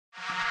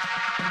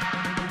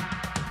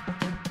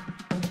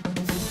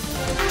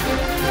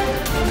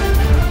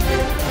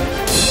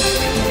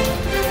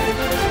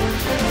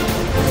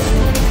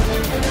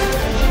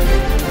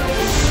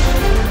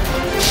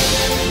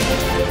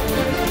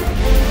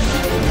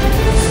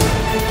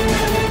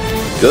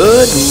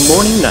Good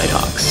morning,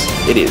 Nighthawks.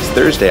 It is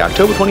Thursday,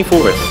 October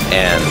 24th,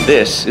 and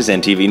this is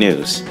NTV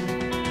News.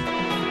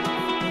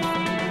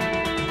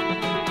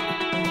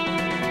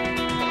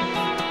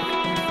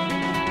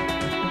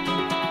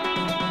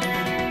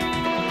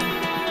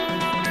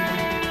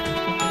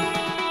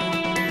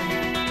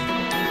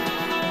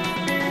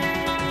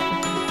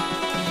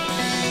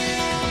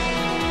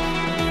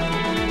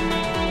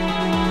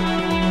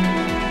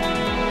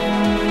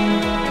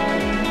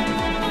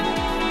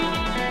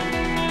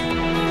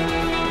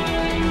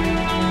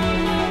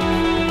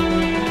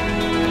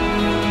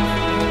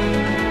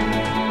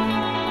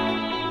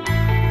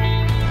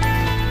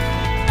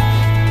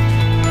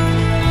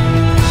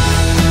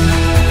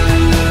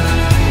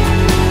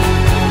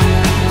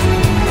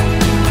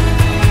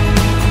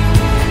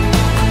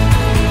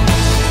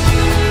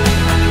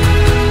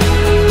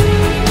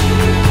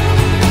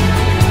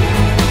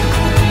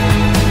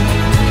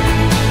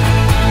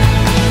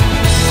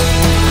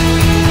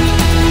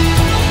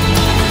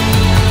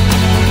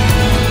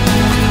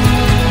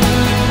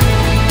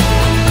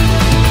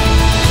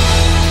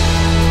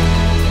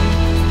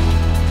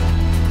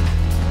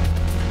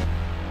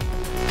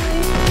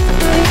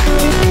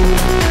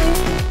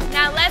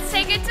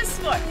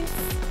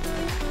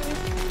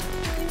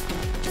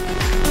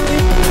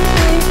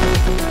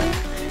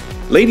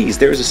 Ladies,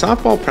 there is a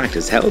softball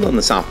practice held on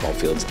the softball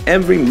fields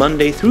every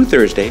Monday through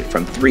Thursday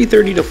from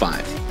 3:30 to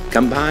 5.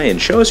 Come by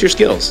and show us your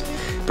skills.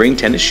 Bring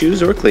tennis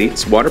shoes or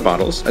cleats, water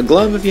bottles, a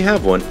glove if you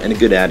have one, and a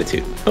good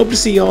attitude. Hope to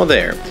see you all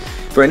there.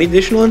 For any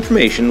additional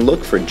information,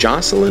 look for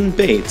Jocelyn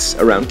Bates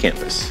around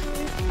campus.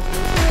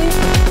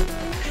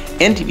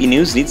 NTV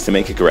News needs to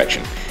make a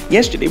correction.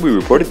 Yesterday we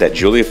reported that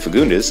Julia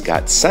Fagundes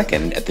got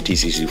second at the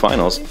TCC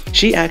Finals.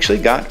 She actually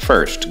got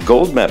first,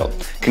 gold medal.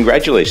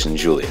 Congratulations,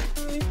 Julia.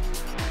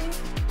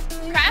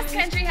 Cross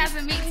country has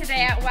a meet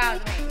today at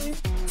Wild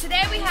Wings.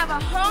 Today we have a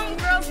home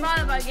girls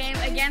volleyball game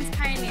against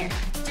Pioneer.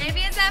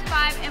 JV is at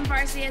 5 and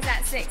varsity is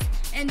at 6.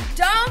 And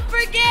don't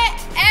forget,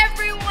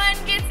 everyone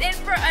gets in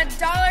for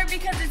 $1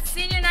 because it's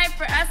senior night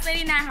for us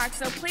Lady Nighthawks,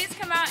 so please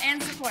come out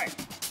and support.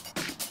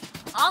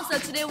 Also,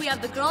 today we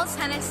have the girls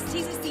tennis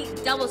TCC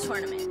doubles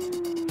tournament.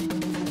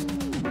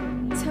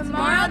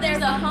 Tomorrow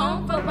there's a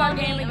home football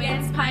game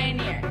against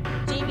Pioneer.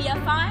 JV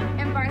at 5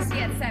 and varsity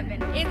at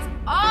 7. It's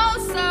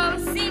also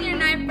senior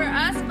night for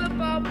us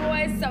football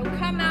boys, so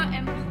come out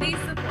and please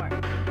support.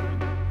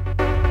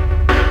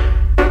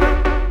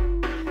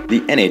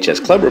 The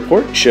NHS Club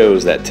report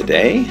shows that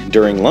today,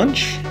 during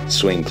lunch,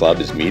 Swing Club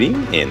is meeting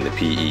in the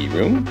PE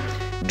room.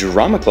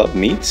 Drama Club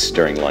meets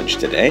during lunch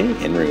today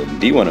in room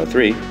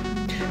D103.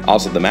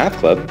 Also, the Math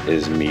Club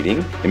is meeting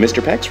in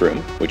Mr. Peck's room,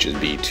 which is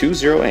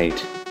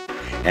B208.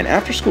 And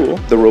after school,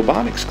 the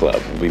Robotics Club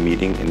will be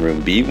meeting in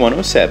room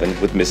B107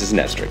 with Mrs.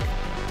 Nestrick.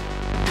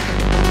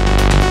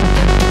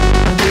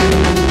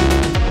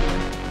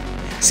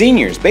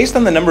 Seniors, based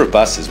on the number of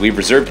buses we've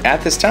reserved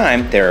at this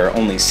time, there are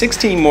only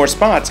 16 more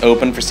spots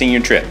open for senior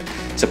trip.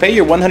 So pay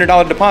your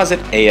 $100 deposit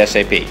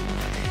ASAP.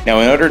 Now,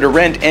 in order to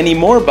rent any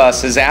more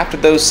buses after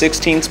those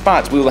 16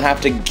 spots, we will have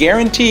to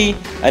guarantee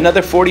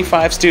another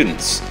 45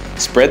 students.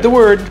 Spread the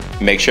word,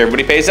 make sure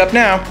everybody pays up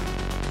now.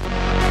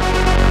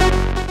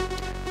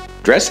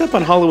 Dress up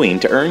on Halloween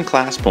to earn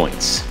class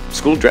points.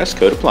 School dress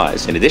code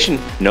applies. In addition,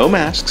 no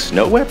masks,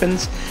 no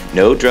weapons,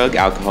 no drug,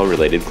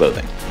 alcohol-related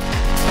clothing.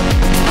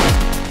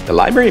 The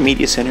Library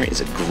Media Center is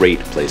a great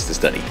place to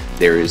study.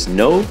 There is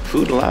no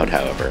food allowed,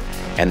 however,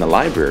 and the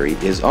library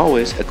is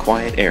always a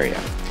quiet area.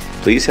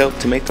 Please help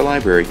to make the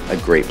library a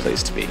great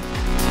place to be.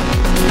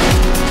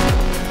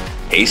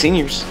 Hey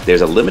seniors,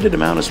 there's a limited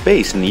amount of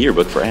space in the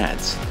yearbook for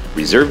ads.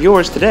 Reserve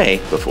yours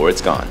today before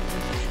it's gone.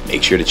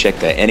 Make sure to check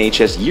the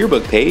NHS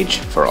yearbook page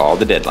for all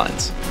the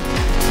deadlines.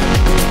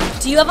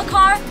 Do you have a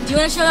car? Do you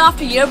want to show off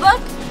your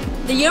yearbook?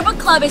 The Yearbook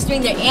Club is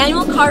doing their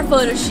annual car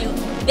photo shoot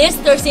this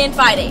Thursday and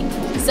Friday.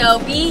 So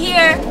be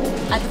here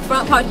at the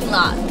front parking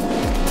lot.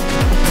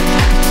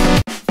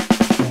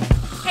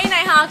 Hey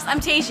Nighthawks, I'm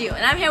Teju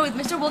and I'm here with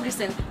Mr.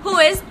 Wilkerson, who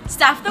is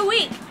Staff of the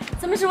Week.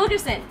 So Mr.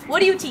 Wilkerson, what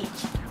do you teach?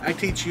 I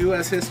teach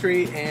U.S.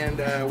 history and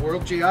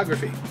world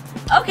geography.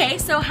 Okay,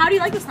 so how do you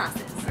like those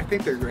classes? I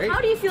think they're great. How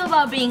do you feel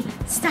about being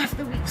Staff of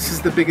the Week? This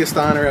is the biggest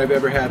honor I've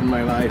ever had in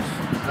my life.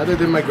 Other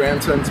than my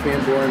grandson's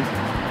being born,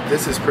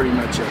 this is pretty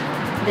much it.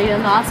 They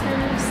won the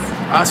Oscars?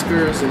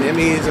 Oscars and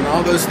Emmys and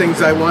all those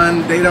things I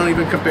won, they don't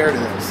even compare to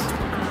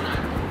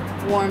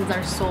this. Warms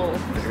our soul.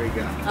 There you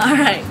go. All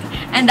right,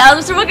 and that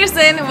was Mr.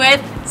 Wilkerson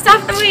with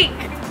Staff of the Week.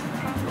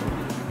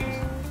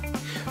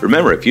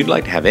 Remember, if you'd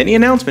like to have any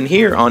announcement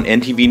here on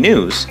NTV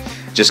News,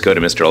 just go to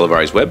Mr.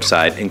 Olivari's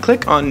website and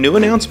click on New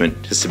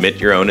Announcement to submit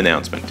your own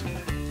announcement.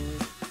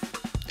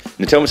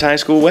 Natomas High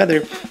School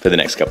weather for the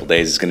next couple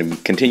days is going to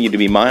continue to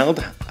be mild,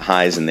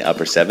 highs in the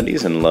upper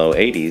 70s and low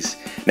 80s.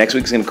 Next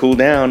week's going to cool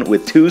down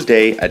with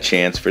Tuesday a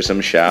chance for some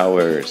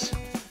showers.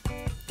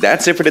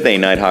 That's it for today,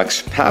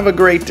 Nighthawks. Have a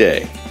great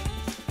day.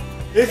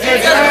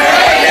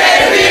 It's